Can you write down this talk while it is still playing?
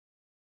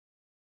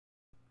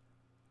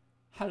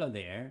Hello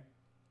there.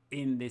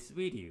 In this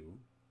video,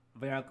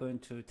 we are going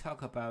to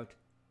talk about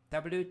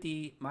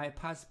WD My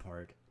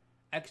Passport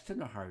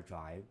external hard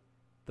drive,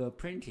 the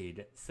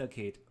printed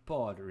circuit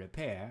board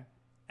repair,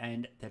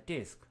 and the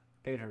disk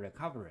data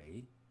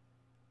recovery.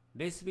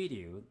 This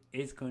video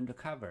is going to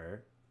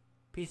cover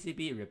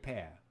PCB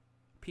repair,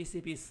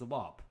 PCB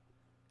swap,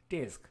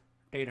 disk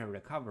data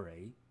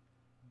recovery,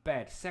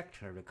 bad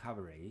sector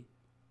recovery,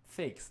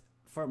 fixed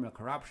firmware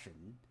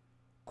corruption,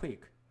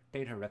 quick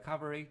data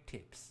recovery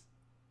tips.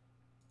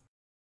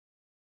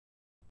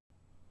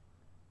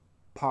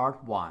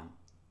 Part 1.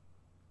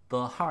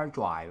 The hard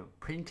drive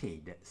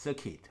printed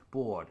circuit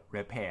board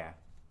repair.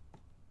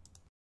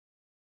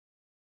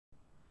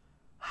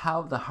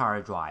 How the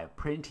hard drive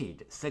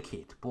printed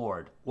circuit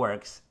board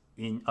works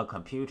in a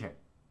computer.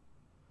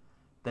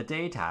 The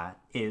data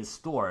is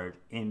stored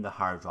in the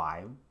hard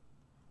drive.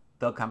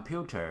 The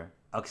computer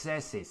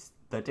accesses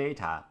the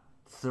data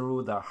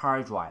through the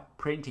hard drive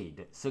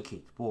printed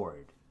circuit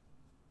board.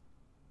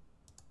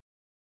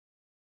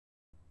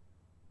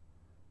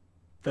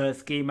 The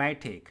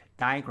schematic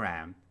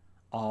diagram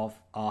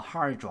of a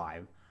hard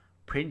drive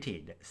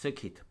printed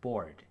circuit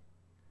board.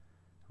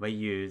 We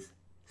use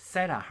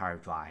SATA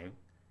hard drive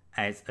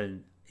as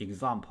an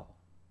example.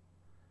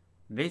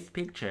 This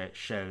picture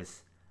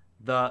shows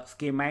the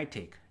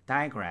schematic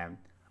diagram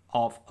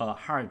of a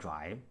hard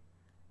drive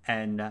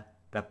and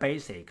the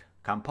basic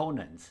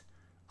components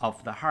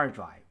of the hard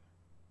drive.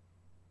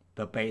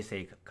 The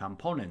basic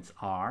components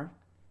are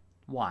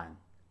 1.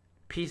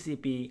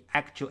 PCB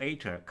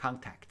actuator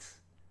contacts,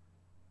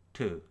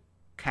 2.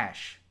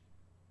 Cache,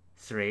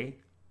 3.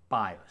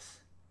 BIOS,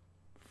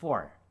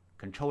 4.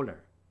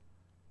 Controller,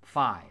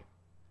 5.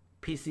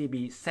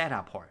 PCB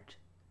SATA port,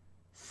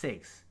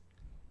 6.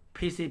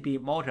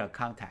 PCB motor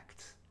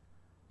contacts,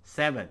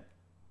 7.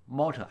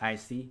 Motor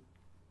IC.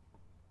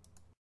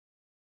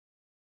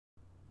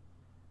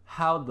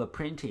 How the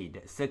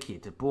printed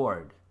circuit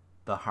board,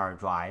 the hard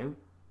drive,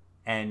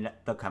 and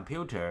the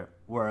computer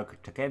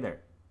work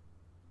together.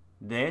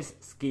 This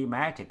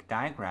schematic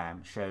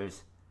diagram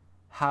shows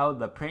how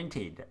the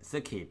printed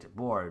circuit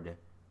board,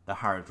 the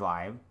hard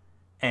drive,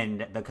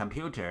 and the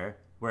computer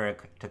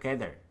work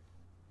together.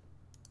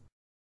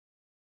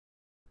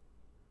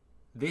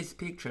 This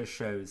picture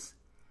shows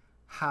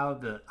how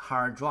the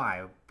hard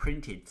drive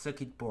printed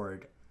circuit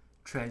board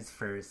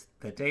transfers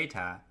the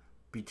data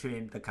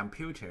between the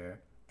computer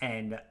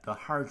and the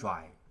hard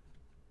drive.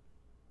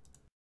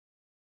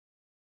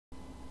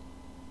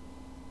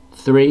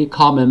 3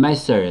 common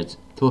methods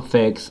to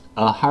fix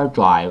a hard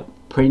drive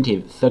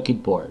printed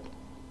circuit board.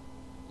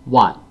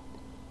 1.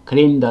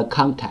 Clean the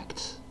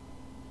contacts.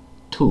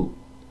 2.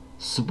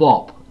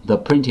 Swap the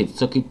printed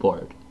circuit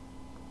board.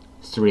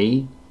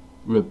 3.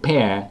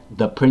 Repair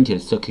the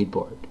printed circuit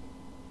board.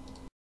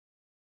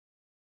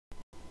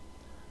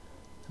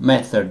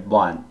 Method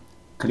 1.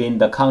 Clean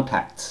the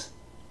contacts.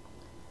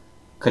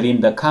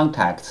 Clean the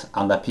contacts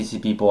on the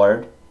PCB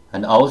board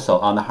and also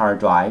on the hard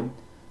drive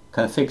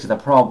can fix the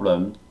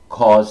problem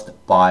caused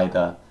by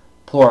the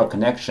poor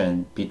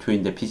connection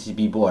between the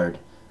PCB board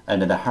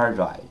and the hard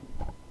drive.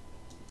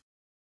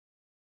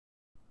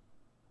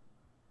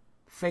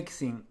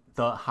 Fixing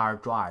the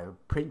hard drive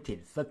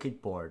printed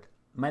circuit board.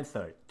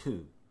 Method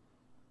 2.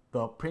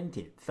 The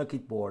printed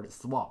circuit board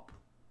swap.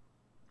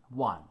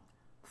 1.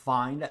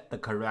 Find the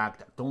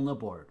correct donor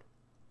board.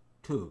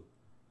 2.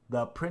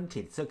 The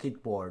printed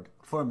circuit board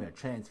firmware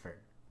transfer.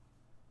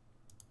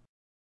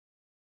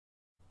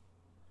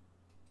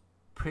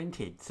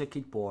 Printed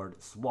circuit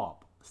board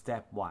swap.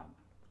 Step 1.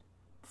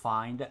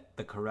 Find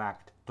the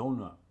correct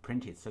donor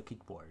printed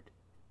circuit board.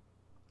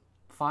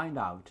 Find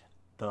out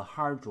the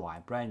hard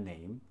drive brand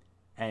name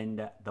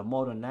and the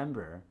model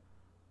number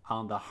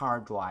on the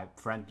hard drive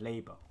front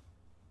label.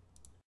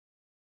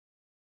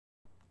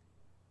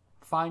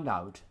 Find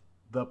out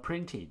the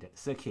printed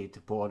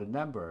circuit board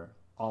number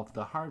of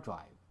the hard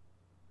drive.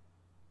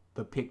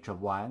 The picture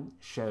 1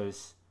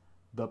 shows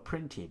the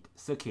printed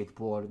circuit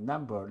board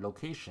number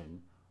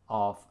location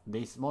of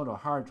this model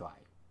hard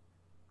drive.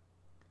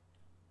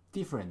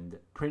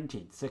 Different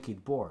printed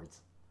circuit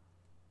boards.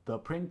 The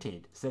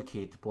printed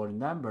circuit board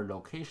number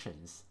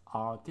locations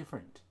are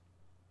different.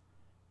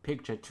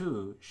 Picture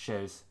 2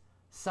 shows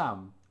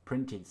some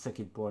printed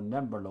circuit board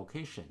number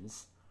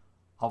locations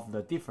of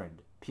the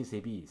different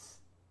PCBs.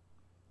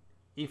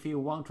 If you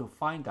want to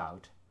find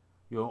out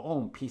your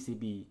own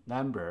PCB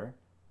number,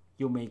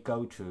 you may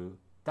go to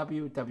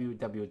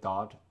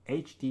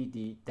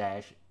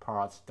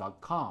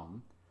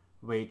www.hddparts.com,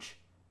 which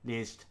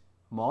lists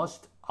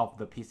most of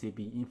the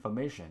PCB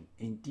information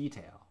in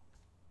detail.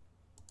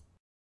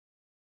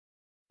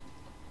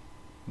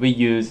 We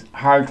use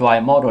hard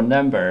drive model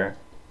number,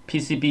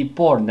 PCB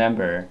board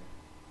number,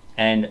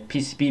 and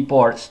PCB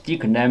board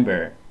sticker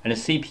number and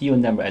CPU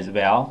number as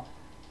well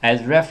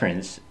as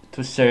reference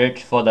to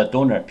search for the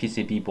donor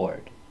PCB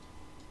board.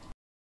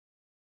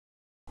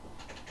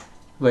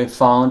 We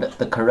found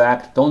the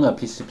correct donor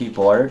PCB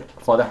board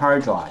for the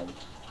hard drive,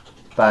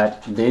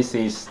 but this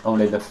is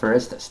only the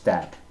first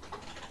step.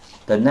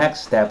 The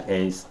next step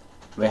is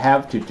we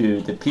have to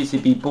do the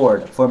PCB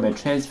board firmware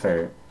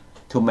transfer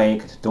to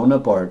make the donor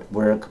board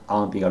work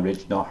on the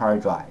original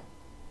hard drive.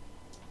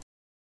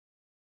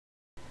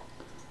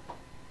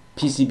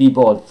 PCB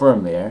board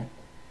firmware.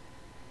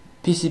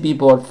 PCB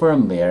board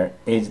firmware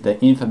is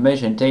the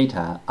information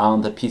data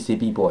on the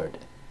PCB board.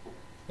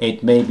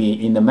 It may be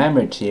in the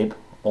memory chip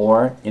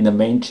or in the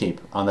main chip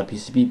on the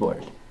PCB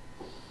board.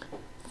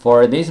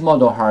 For this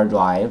model hard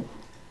drive,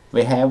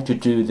 we have to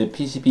do the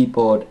PCB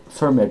board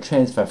firmware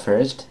transfer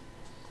first,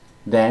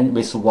 then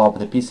we swap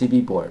the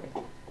PCB board.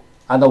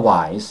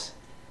 Otherwise,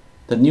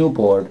 the new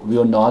board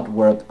will not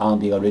work on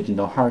the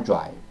original hard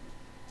drive.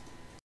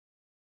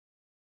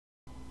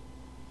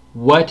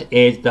 What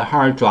is the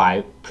hard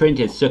drive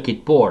printed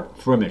circuit board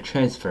firmware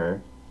transfer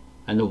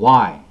and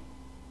why?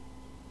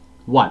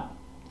 1.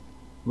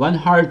 One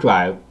hard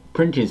drive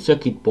printed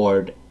circuit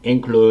board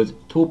includes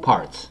two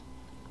parts,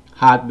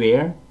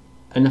 hardware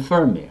and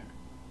firmware.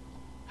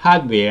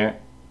 Hardware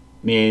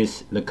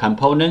means the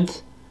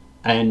components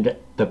and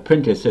the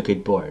printed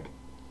circuit board.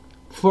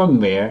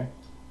 Firmware,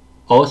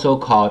 also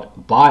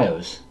called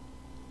BIOS,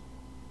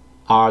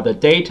 are the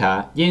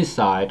data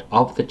inside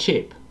of the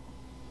chip.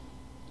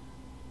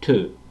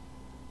 2.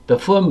 The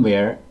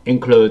firmware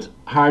includes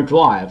hard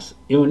drive's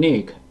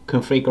unique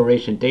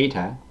configuration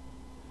data.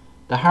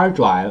 The hard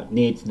drive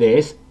needs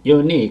this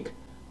unique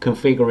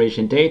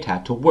configuration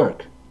data to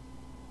work.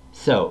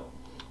 So,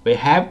 we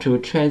have to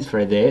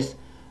transfer this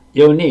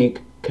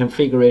unique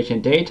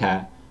configuration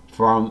data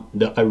from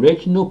the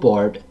original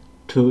board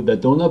to the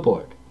donor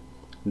board.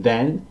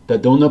 Then the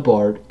donor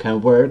board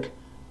can work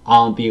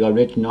on the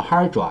original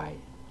hard drive.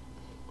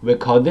 We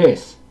call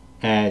this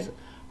as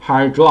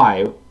hard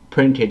drive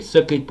printed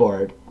circuit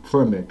board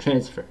firmware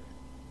transfer.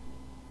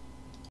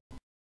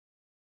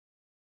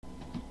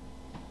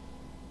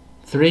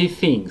 3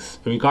 things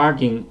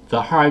regarding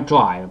the hard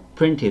drive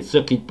printed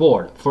circuit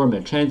board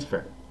firmware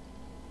transfer.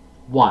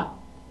 1.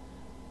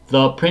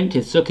 The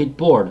printed circuit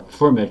board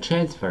firmware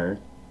transfer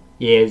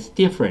is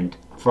different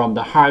from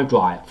the hard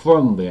drive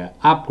firmware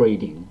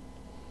upgrading.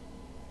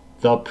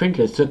 The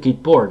printed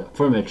circuit board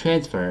firmware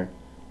transfer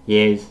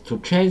is to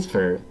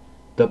transfer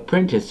the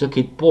printed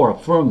circuit board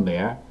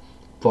firmware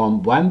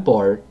from one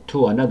board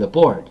to another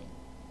board.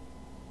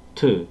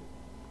 2.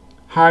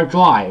 Hard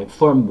drive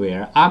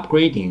firmware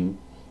upgrading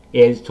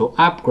is to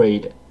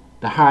upgrade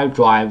the hard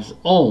drive's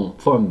own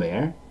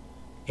firmware.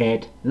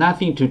 It has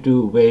nothing to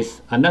do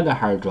with another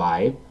hard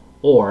drive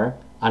or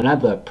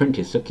another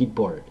printed circuit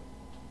board.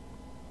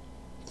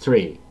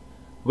 3.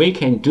 We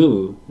can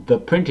do the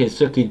printed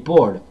circuit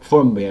board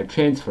firmware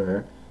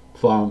transfer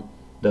from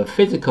the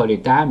physically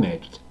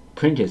damaged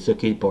printed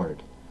circuit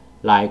board,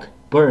 like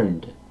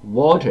burned,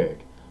 watered,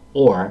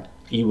 or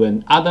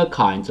even other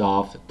kinds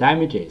of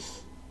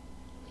damages.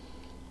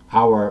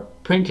 Our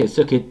printed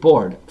circuit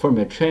board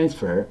firmware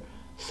transfer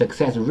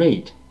success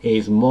rate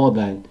is more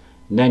than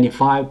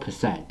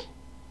 95%.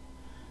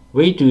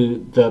 We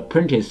do the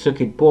printed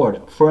circuit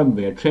board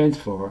firmware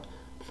transfer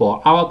for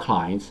our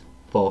clients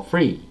for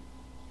free.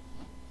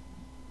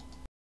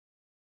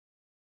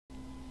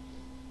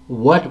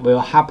 What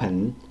will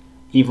happen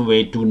if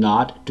we do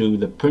not do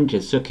the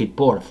printed circuit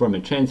board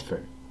firmware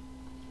transfer?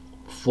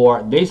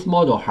 For this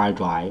model hard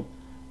drive,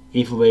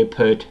 if we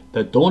put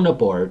the donor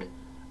board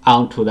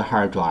onto the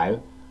hard drive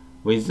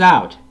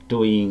without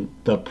doing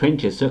the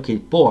printed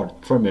circuit board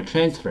firmware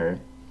transfer,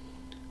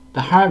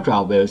 the hard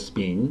drive will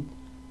spin,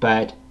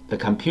 but the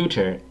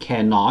computer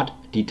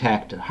cannot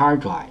detect the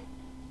hard drive.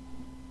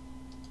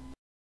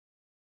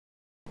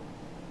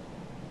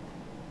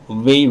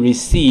 We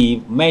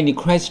receive many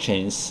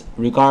questions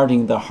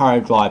regarding the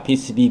hard drive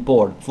PCB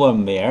board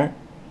firmware,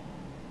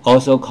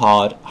 also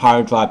called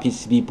hard drive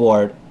PCB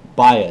board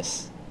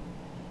BIOS,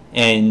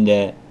 and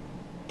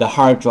the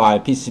hard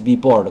drive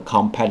PCB board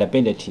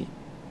compatibility.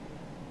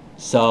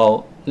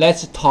 So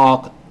let's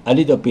talk a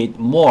little bit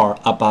more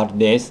about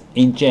this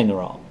in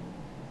general.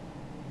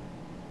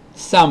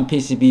 Some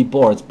PCB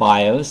boards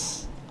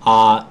BIOS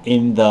are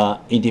in the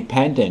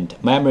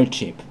independent memory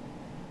chip,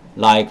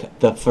 like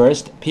the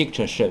first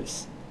picture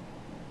shows.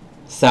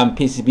 Some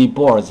PCB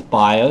boards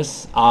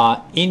BIOS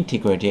are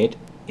integrated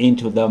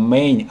into the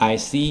main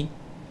IC,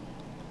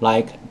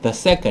 like the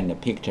second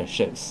picture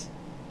shows.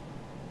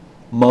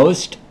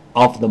 Most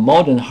of the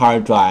modern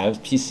hard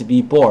drive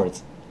PCB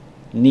boards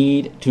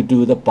need to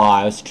do the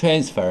BIOS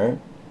transfer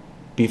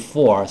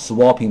before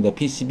swapping the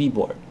PCB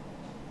board.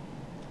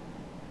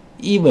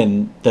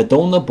 Even the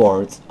donor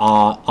boards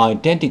are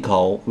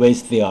identical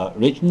with the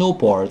original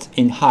boards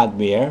in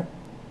hardware.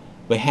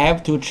 We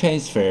have to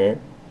transfer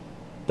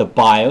the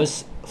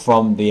BIOS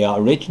from the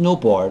original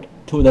board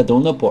to the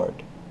donor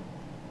board.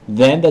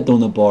 Then the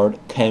donor board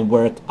can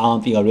work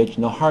on the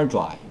original hard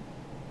drive.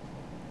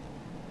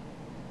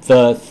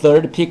 The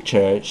third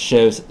picture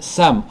shows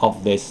some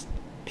of these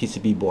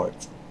PCB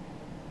boards.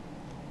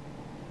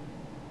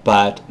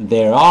 But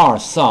there are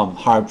some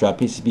hard drive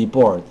PCB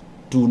boards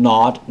do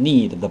not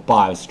need the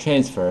BIOS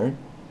transfer.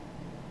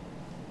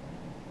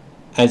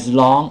 As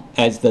long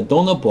as the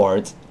donor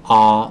boards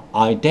are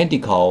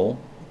identical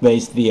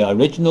with the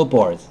original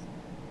boards,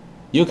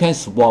 you can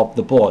swap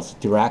the boards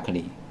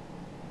directly.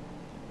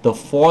 The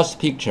fourth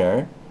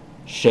picture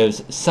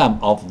shows some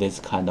of these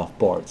kind of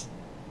boards.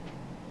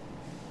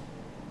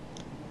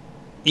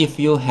 If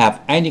you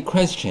have any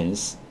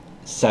questions,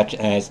 such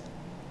as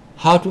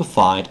how to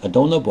find a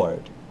donor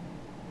board,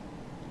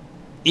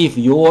 if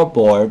your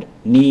board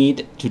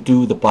need to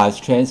do the BIOS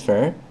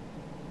transfer,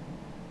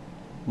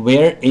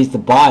 where is the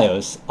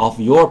BIOS of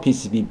your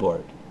PCB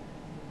board,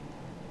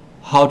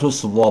 how to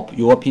swap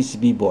your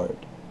PCB board,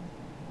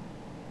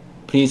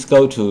 please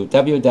go to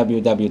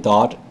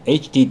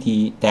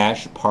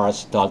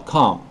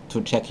www.hddparts.com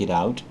to check it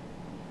out,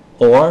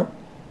 or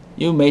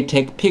you may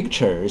take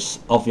pictures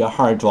of your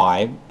hard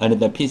drive and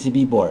the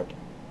PCB board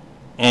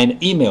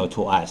and email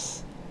to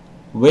us.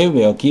 We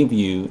will give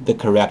you the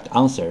correct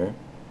answer.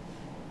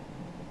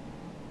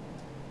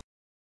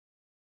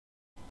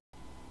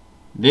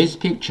 This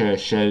picture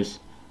shows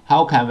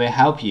how can we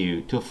help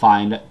you to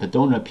find the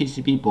donor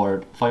PCB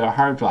board for your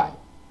hard drive.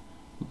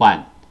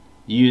 1.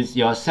 Use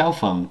your cell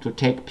phone to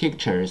take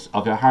pictures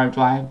of your hard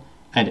drive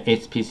and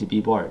its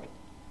PCB board.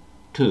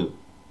 2.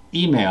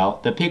 Email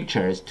the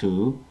pictures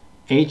to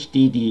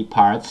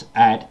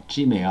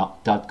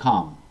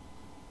hddparts@gmail.com.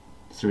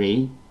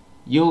 3.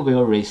 You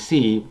will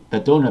receive the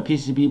donor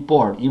PCB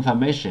board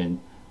information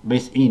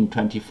within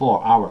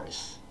 24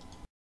 hours.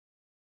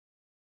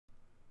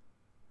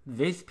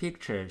 This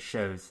picture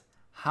shows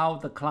how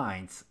the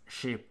clients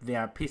ship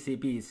their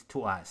PCBs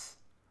to us.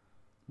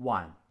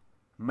 1.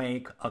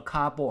 Make a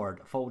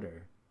cardboard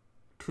folder.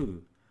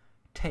 2.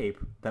 Tape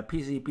the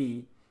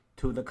PCB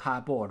to the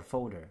cardboard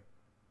folder.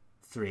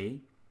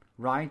 3.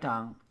 Write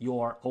down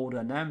your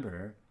order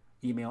number,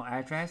 email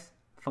address,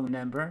 phone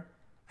number,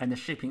 and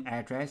shipping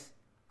address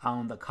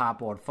on the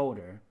cardboard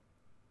folder.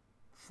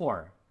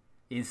 4.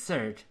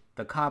 Insert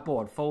the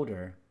cardboard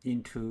folder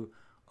into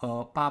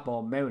a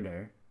bubble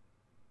mailer.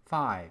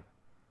 5.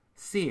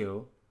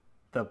 Seal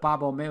the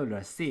bubble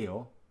mailer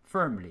seal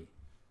firmly.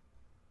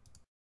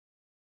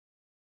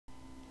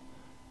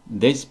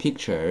 This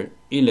picture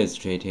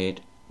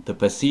illustrated the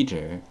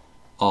procedure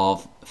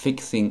of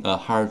fixing a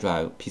hard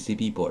drive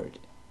PCB board.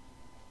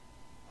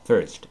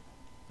 First,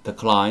 the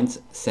clients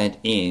sent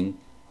in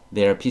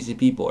their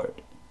PCB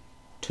board.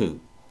 2.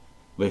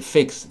 We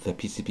fix the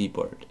PCB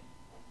board.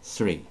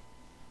 3.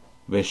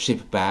 We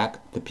ship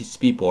back the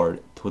PCB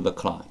board to the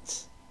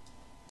clients.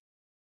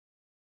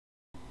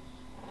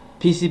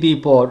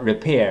 PCB board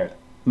repair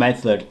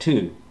method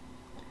 2.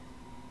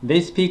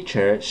 This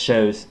picture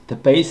shows the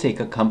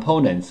basic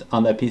components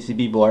on the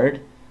PCB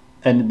board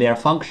and their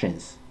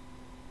functions.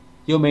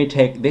 You may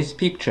take this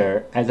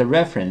picture as a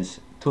reference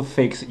to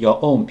fix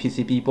your own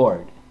PCB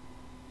board.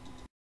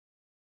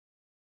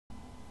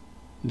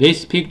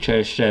 This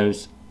picture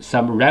shows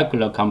some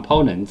regular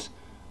components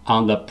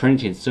on the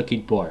printed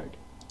circuit board.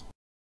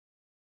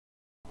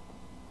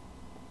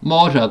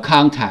 Motor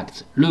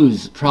contacts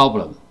loose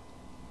problem.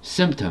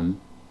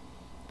 Symptom: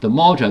 the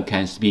motor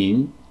can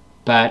spin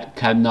but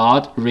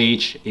cannot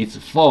reach its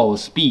full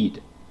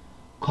speed.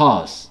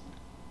 Cause: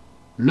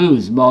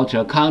 loose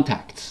motor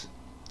contacts.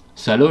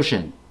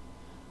 Solution: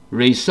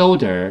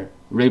 resolder,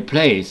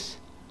 replace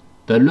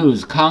the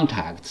loose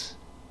contacts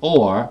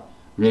or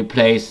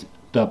replace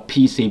the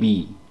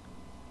PCB.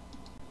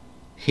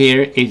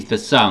 Here is the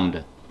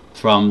sound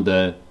from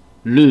the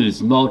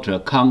loose motor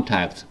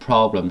contacts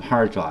problem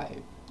hard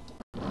drive.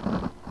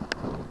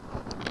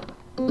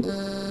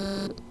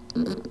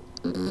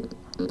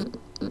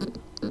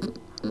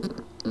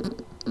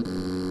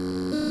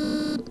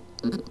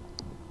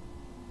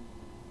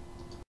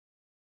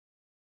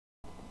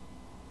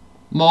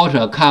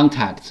 Motor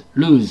contacts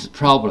loose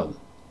problem.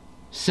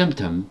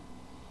 Symptom: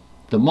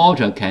 the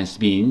motor can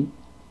spin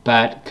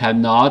but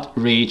cannot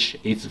reach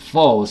its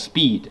full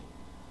speed.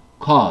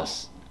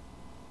 Cause: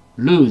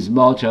 loose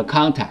motor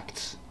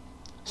contacts.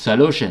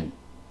 Solution: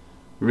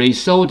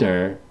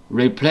 resolder,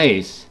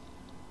 replace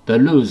the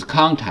loose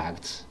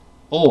contacts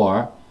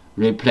or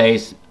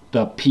replace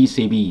the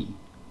PCB.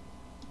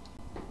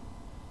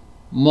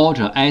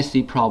 Motor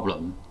IC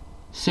problem.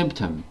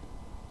 Symptom: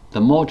 the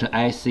motor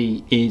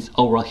IC is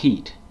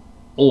overheat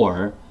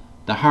or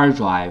the hard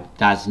drive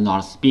does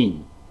not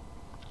spin.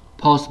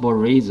 Possible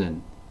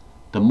reason: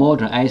 the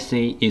motor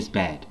IC is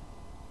bad.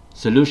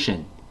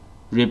 Solution: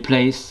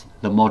 replace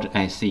the motor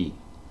IC.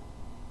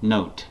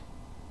 Note: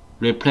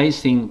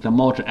 replacing the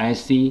motor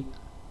IC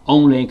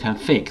only can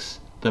fix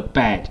the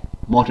bad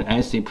motor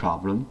IC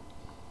problem.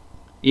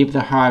 If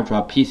the hard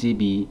drive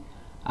PCB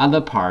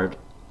other part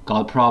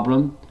got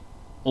problem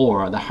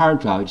or the hard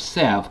drive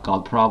itself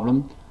got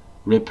problem,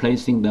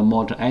 replacing the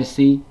motor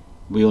IC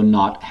will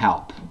not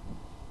help.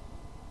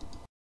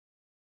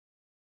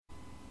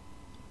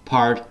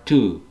 Part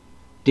 2.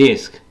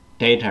 Disk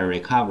data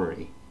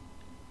recovery.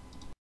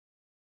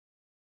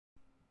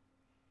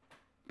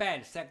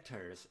 Bad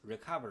sectors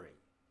recovery.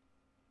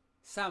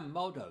 Some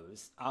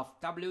models of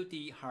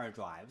WD hard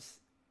drives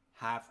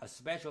have a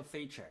special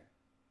feature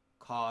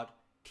called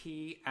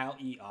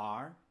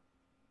TLER,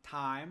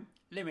 Time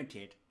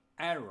Limited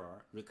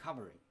Error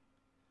Recovery.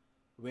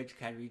 which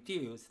can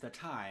reduce the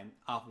time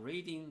of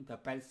reading the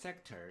bad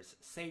sectors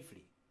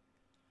safely.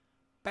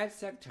 Bad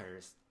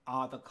sectors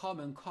are the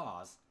common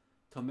cause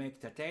to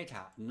make the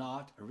data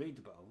not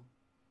readable.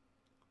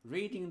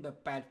 Reading the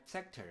bad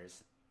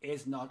sectors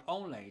is not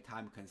only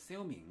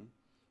time-consuming,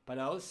 but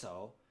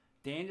also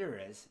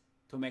dangerous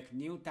to make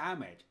new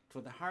damage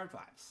to the hard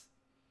drives.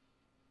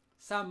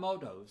 Some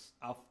models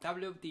of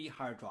WD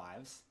hard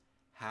drives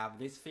have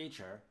this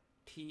feature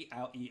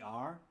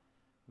TLER,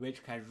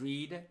 which can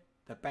read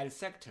the bad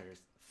sectors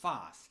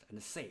fast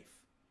and safe.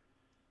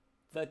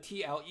 The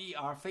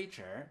TLER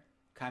feature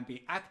can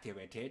be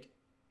activated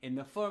in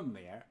the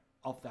firmware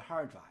of the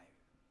hard drive.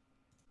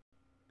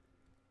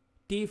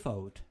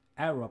 Default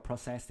error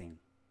processing.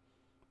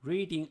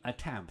 Reading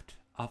attempt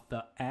of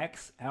the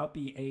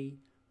XLBA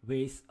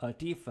with a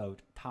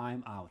default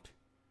timeout.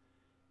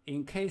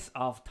 In case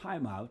of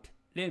timeout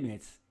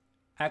limits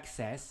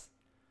access,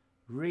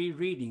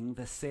 rereading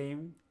the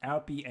same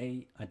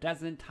LBA a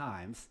dozen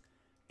times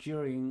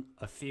during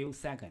a few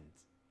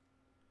seconds.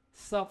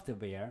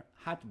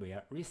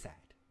 Software-hardware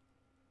reset.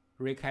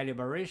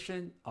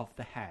 Recalibration of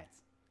the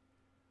heads.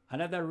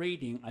 Another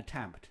reading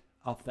attempt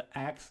of the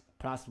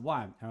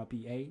X+1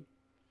 LBA.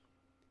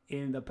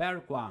 In the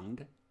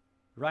background,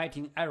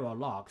 writing error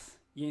logs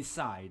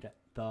inside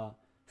the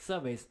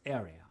service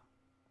area,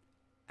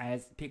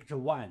 as picture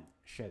 1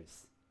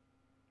 shows.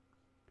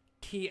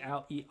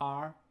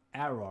 TLER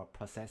error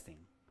processing.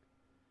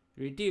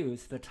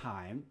 Reduce the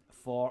time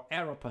for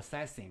error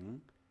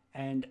processing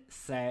and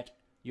set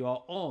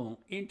your own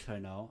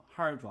internal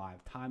hard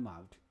drive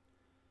timeout.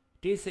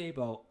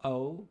 Disable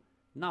all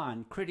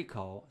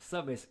non-critical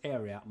service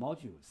area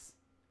modules.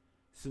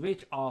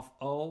 Switch off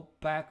all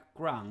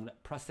background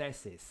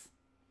processes.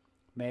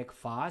 Make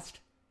fast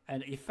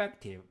and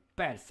effective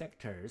bad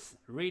sectors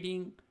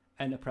reading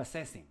and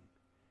processing,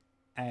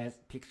 as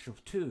picture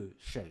 2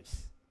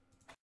 shows.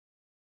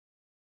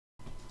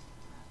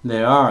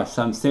 There are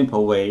some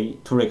simple ways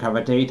to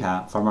recover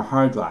data from a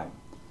hard drive.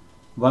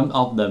 One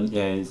of them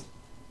is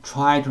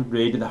try to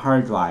read the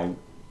hard drive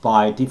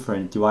by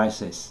different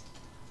devices,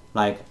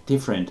 like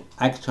different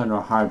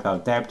external hard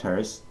drive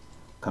adapters,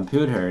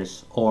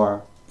 computers,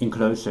 or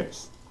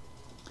enclosures.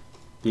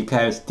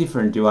 Because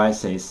different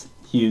devices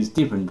use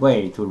different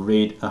ways to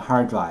read a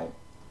hard drive,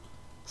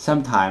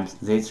 sometimes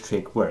this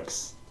trick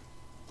works.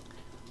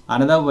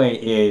 Another way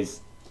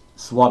is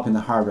swapping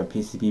the hardware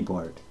PCB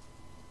board.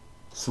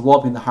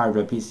 Swapping the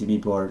hardware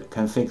PCB board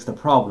can fix the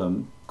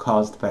problem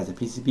caused by the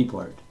PCB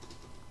board.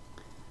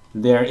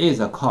 There is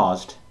a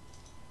cost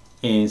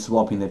in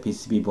swapping the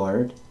PCB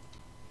board,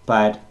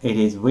 but it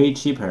is way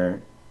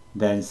cheaper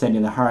than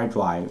sending the hard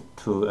drive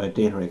to a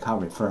data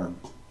recovery firm.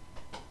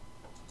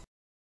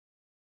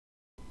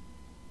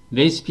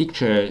 This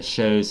picture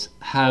shows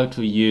how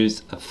to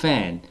use a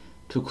fan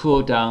to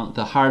cool down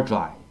the hard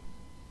drive.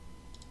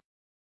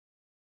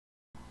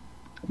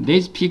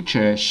 This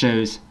picture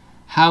shows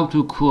how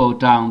to cool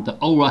down the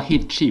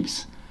overheat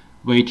chips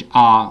which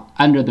are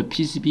under the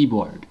PCB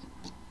board.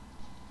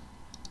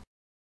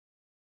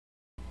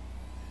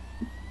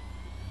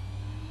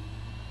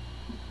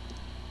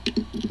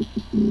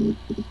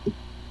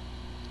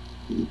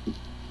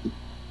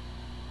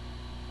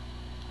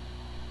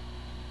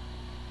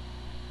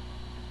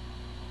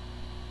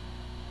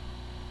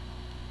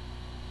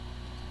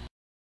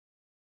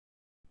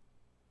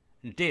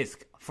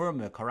 Disk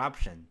firmware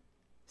corruption.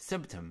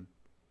 Symptom: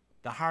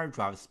 the hard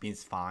drive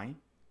spins fine,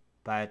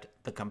 but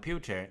the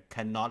computer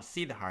cannot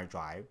see the hard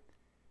drive,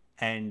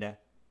 and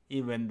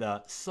even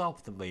the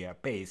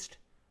software-based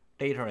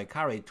data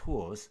recovery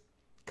tools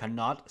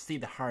cannot see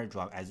the hard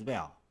drive as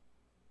well.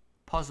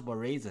 Possible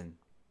reason: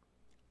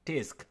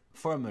 disk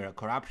firmware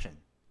corruption.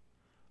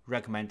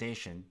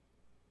 Recommendation: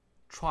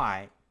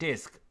 try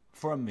disk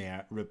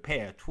firmware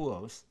repair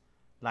tools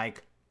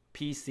like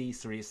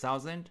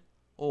PC3000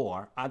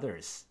 or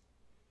others.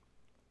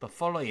 The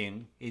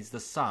following is the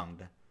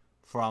sound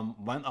from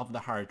one of the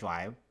hard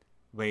drive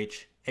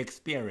which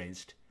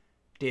experienced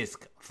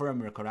disk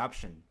firmware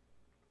corruption.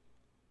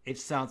 It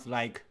sounds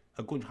like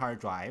a good hard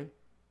drive,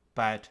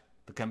 but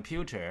the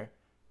computer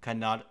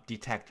cannot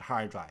detect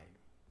hard drive.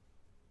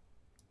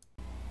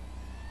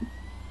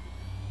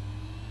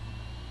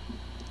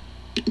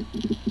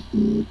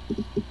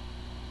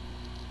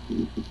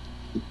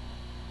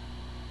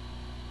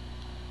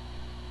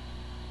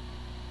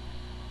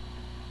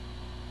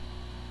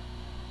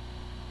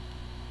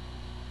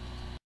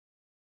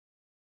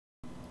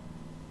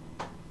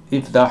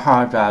 If the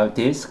hard drive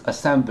disk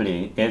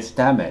assembly is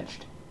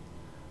damaged,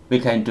 we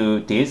can do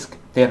disk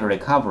data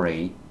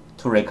recovery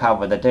to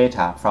recover the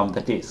data from the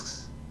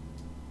disks.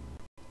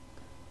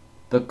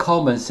 The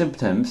common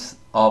symptoms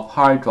of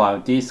hard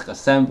drive disk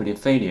assembly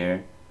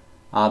failure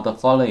are the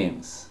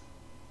following.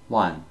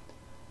 1.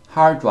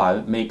 Hard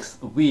drive makes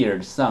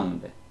weird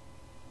sound.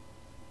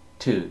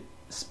 2.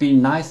 Spin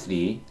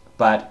nicely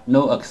but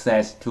no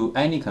access to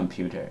any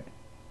computer.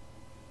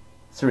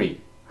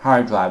 3.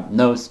 Hard drive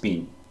no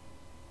spin.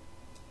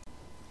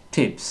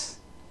 Tips: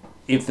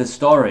 if the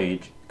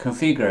storage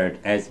configured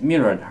as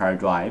mirrored hard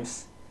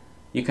drives,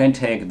 you can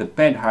take the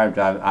bent hard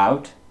drive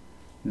out,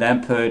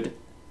 then put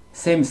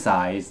same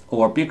size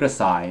or bigger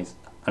size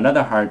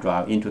another hard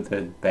drive into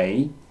the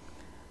bay,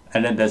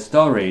 and then the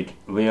storage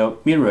will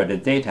mirror the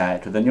data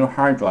to the new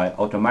hard drive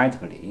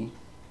automatically.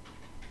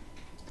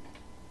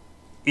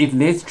 If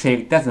this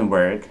trick doesn't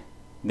work,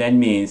 that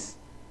means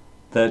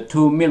the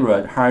two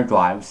mirrored hard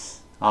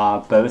drives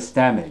are both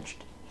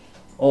damaged,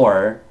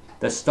 or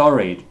the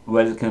storage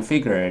was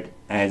configured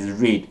as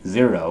read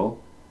 0.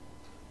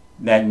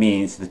 That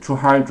means the two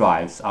hard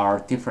drives are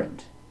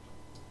different.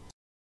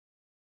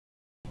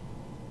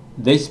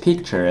 This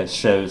picture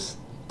shows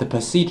the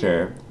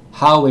procedure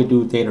how we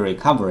do data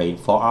recovery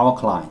for our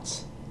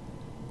clients.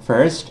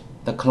 First,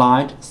 the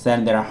client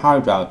sends their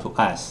hard drive to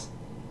us.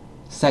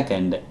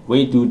 Second,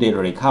 we do data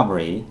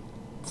recovery.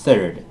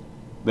 Third,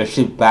 we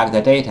ship back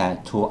the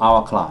data to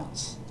our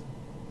clients.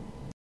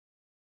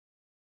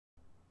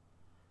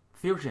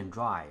 Fusion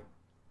Drive.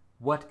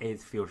 What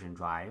is Fusion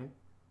Drive?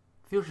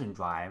 Fusion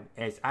Drive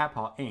is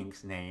Apple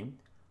Inc.'s name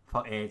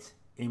for its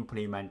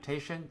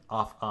implementation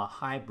of a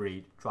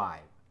hybrid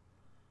drive.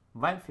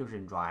 One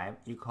Fusion Drive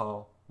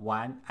equals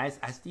one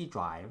SSD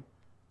drive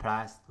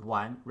plus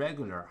one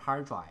regular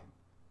hard drive.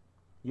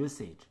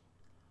 Usage.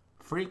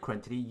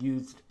 Frequently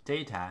used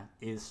data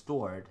is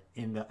stored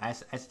in the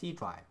SSD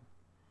drive.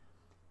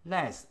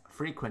 Less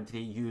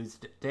frequently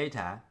used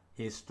data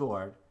is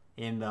stored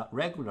in the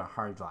regular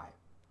hard drive.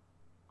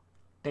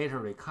 Data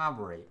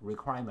recovery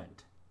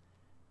requirement.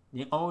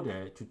 In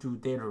order to do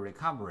data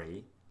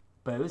recovery,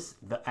 both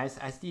the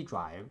SSD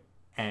drive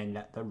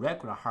and the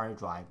regular hard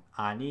drive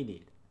are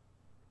needed.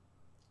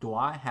 Do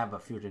I have a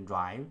Fusion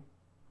Drive?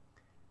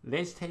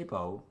 This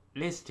table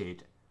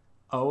listed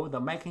all the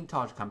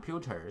Macintosh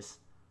computers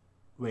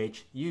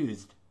which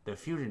used the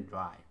Fusion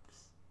Drives.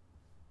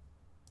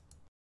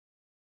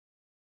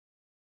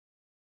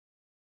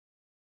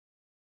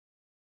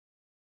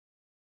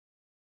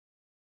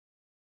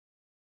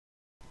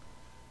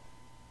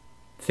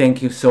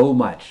 Thank you so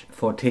much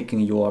for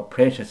taking your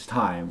precious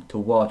time to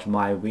watch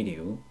my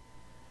video.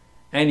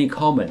 Any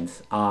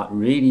comments are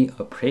really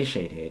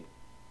appreciated.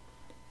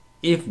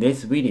 If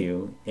this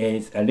video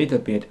is a little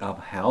bit of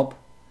help,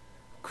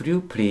 could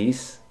you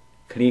please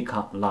click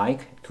on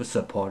like to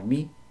support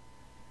me?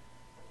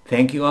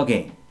 Thank you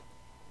again.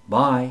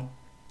 Bye.